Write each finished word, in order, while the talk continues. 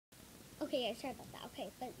Okay, yeah, sorry about that. Okay,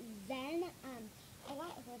 but then I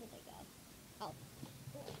got, where did they go? Oh,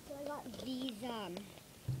 so I got these oh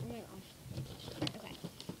my gosh. Okay,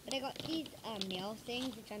 but I got these nail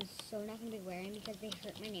things which I'm so not gonna be wearing because they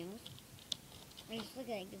hurt my nails. I just look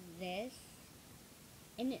like this,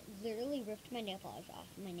 and it literally ripped my nail polish off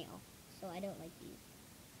my nail. So I don't like these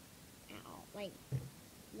at all. Like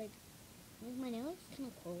my nail looks kind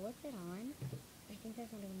of cool with it on. I think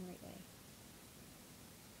that's not even the right way.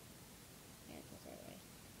 Yeah, that's the right way.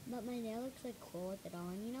 But my nail looks like cool with it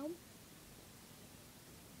on, you know?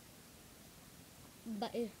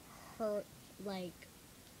 But it hurts like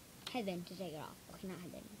heaven to take it off. Okay, not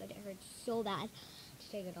heaven, but it hurts so bad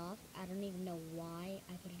to take it off. I don't even know why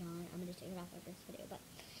I put it on. I'm gonna take it off after this video. But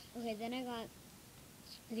okay, then I got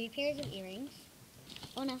 3 pairs of earrings.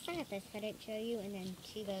 Oh, no, I got this. I didn't show you, and then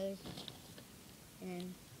 2 those,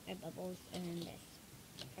 and then bubbles, and then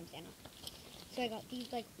this from Santa. So I got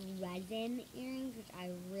these like resin earrings, which I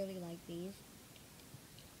really like these.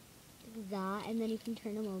 That, and then you can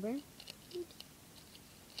turn them over. Oops.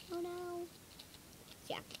 Oh no. So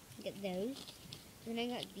yeah, get those. Then I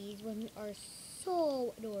got these ones are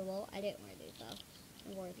so adorable. I didn't wear these though.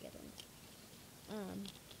 I wore the other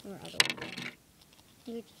ones. Or other ones.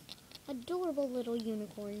 They're just adorable little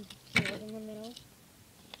unicorns in the middle.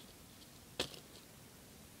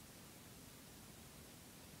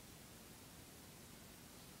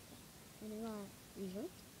 And I got these ones.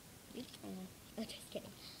 Oops, oh, just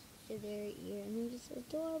kidding. So they're here, and they're just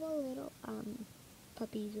adorable little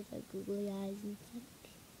puppies with like googly eyes and such.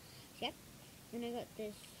 So, yep. Then I got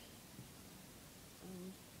this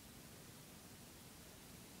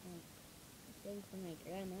thing from my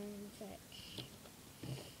grandma and such.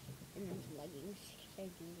 And then some leggings, because I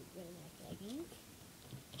do really like leggings.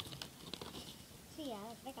 So yeah,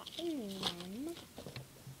 that's what I got from them.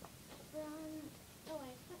 Oh,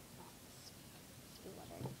 I got socks.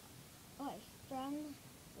 Oh, it's from,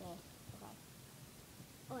 well, okay.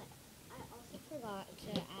 Oh, I also forgot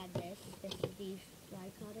to add this. This is the fly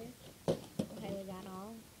cutter. Okay, was that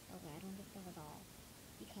all? Okay, I don't think that was all.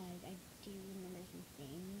 Because I do remember some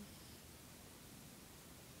things.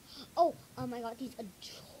 Oh, I got these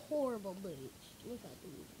adorable boots. Look at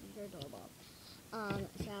these. These are adorable.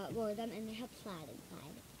 So I wore them and they have plaid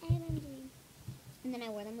inside. And then I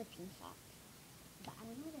wore them with pink socks. But I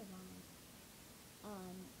don't know where they're going.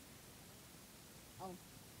 Oh,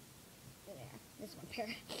 they're there. This one pair.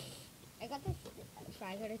 I got this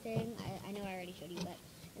fry cutter thing. I know I already showed you, but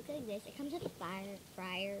it's like this. It comes with a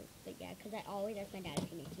fryer, but yeah, because I always ask my dad if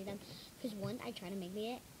he makes me them. Because once I tried to make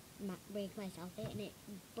myself it, and it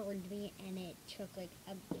burned me, and it took like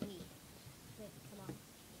a week. Like, come on.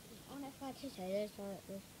 Oh, and I forgot to say this.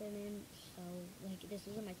 This came in, so like this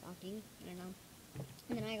is in my stocking. I don't know.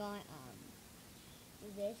 And then I got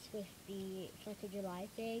this with the 4th of July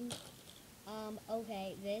thing.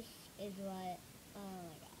 Okay, this is what. Oh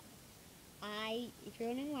my god. If you're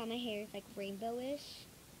wondering why my hair is like rainbowish,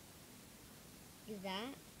 is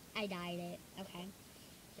that I dyed it. Okay.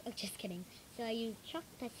 Oh, just kidding. So I used chalk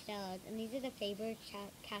pastels, and these are the Faber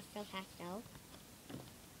Pastel.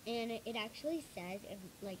 And it actually says,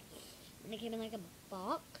 like, when it came in like a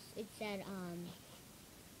box, it said,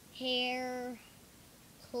 hair,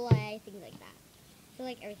 clay, things like that. So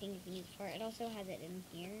like everything you can use for it. It also has it in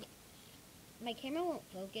here. My camera won't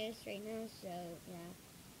focus right now, so yeah.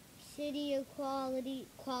 City of Quality,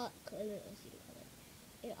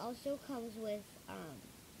 it also comes with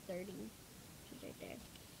 30, which is right there.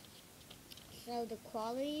 So the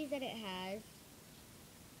qualities that it has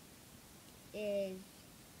is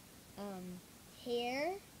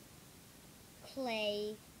hair,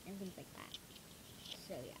 clay, and things like that.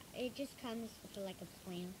 So yeah, it just comes with like a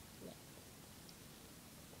plain lip.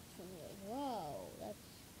 So I'm like, whoa, that's,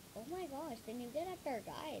 oh my gosh, they named it after a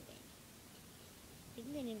guy, I think. I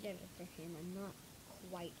think they named it after him, I'm not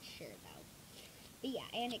quite sure though. But yeah,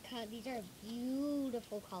 and these are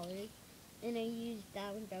beautiful colors. And I used,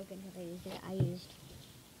 that one broken because I used it. I used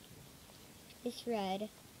this red,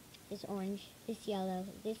 this orange, this yellow,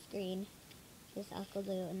 this green, this aqua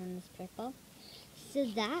blue, and then this purple. So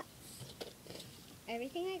that's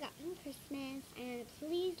everything I got from Christmas. And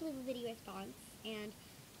please leave a video response. And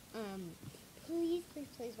please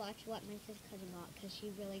watch what my sister cousin got, because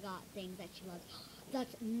she really got things that she loves.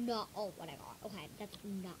 That's not all what I got. Okay, that's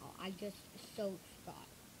not all. I just so forgot.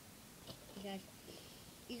 Because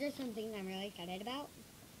these are some things I'm really excited about.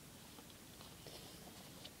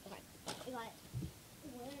 Okay, I got,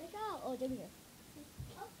 where did it go? Oh, it's over here.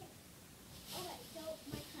 Okay. Okay, so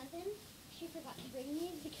my cousin, she forgot to bring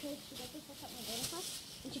these because she got this at my grandma's house,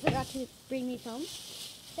 and she forgot to bring these home.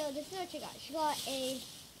 So this is what she got. She got a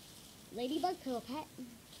ladybug pillow pet.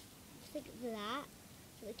 Just like that.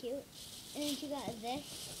 Really cute. And then she got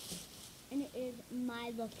this. And it is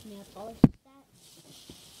my look nail polish set.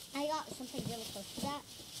 I got something really close to that.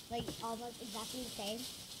 Like almost exactly the same.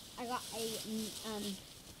 I got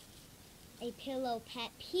a pillow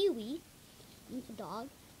pet Pee-wee. It's a dog.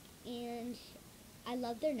 And I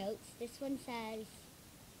love their notes. This one says,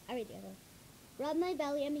 I read the other one. Rub my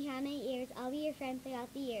belly and behind my ears. I'll be your friend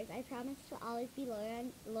throughout the years. I promise to always be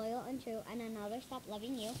loyal and true, and I'll never stop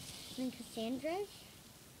loving you. And then Cassandra's,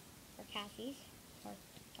 or Cassie's, or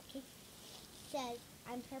Cupcake, says,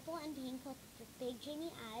 I'm purple and pink with big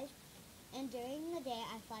dreamy eyes, and during the day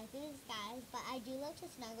I fly through the skies, but I do love to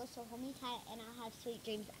snuggle, so hold me tight, and I'll have sweet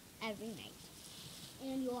dreams every night.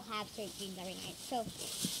 And you'll have sweet dreams every night. So,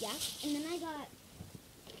 yeah. And then I got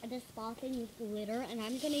this ball thing with glitter, and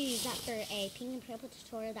I'm going to use that for a pink and purple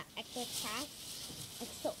tutorial that Extra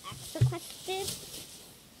requested.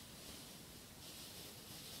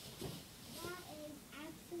 That is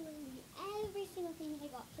absolutely every single thing that I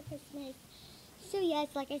got for Christmas. So yes,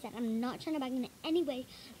 like I said, I'm not trying to bag in any way,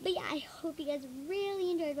 but yeah, I hope you guys really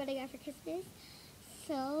enjoyed what I got for Christmas.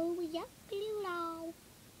 So yeah,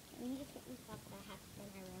 let me just get my stuff that I have in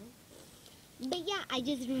my room. But yeah, I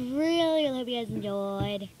just really hope you guys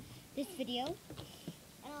enjoyed this video.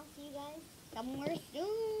 And I'll see you guys somewhere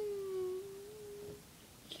soon.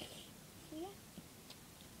 So yeah.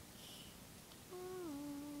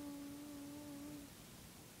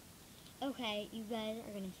 Okay, you guys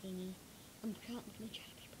are going to see me. I'm going to try to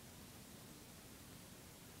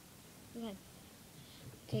be. Okay.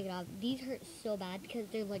 Take it off. These hurt so bad because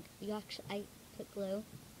they're like, I put glue.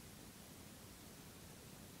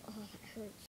 Oh, that hurts.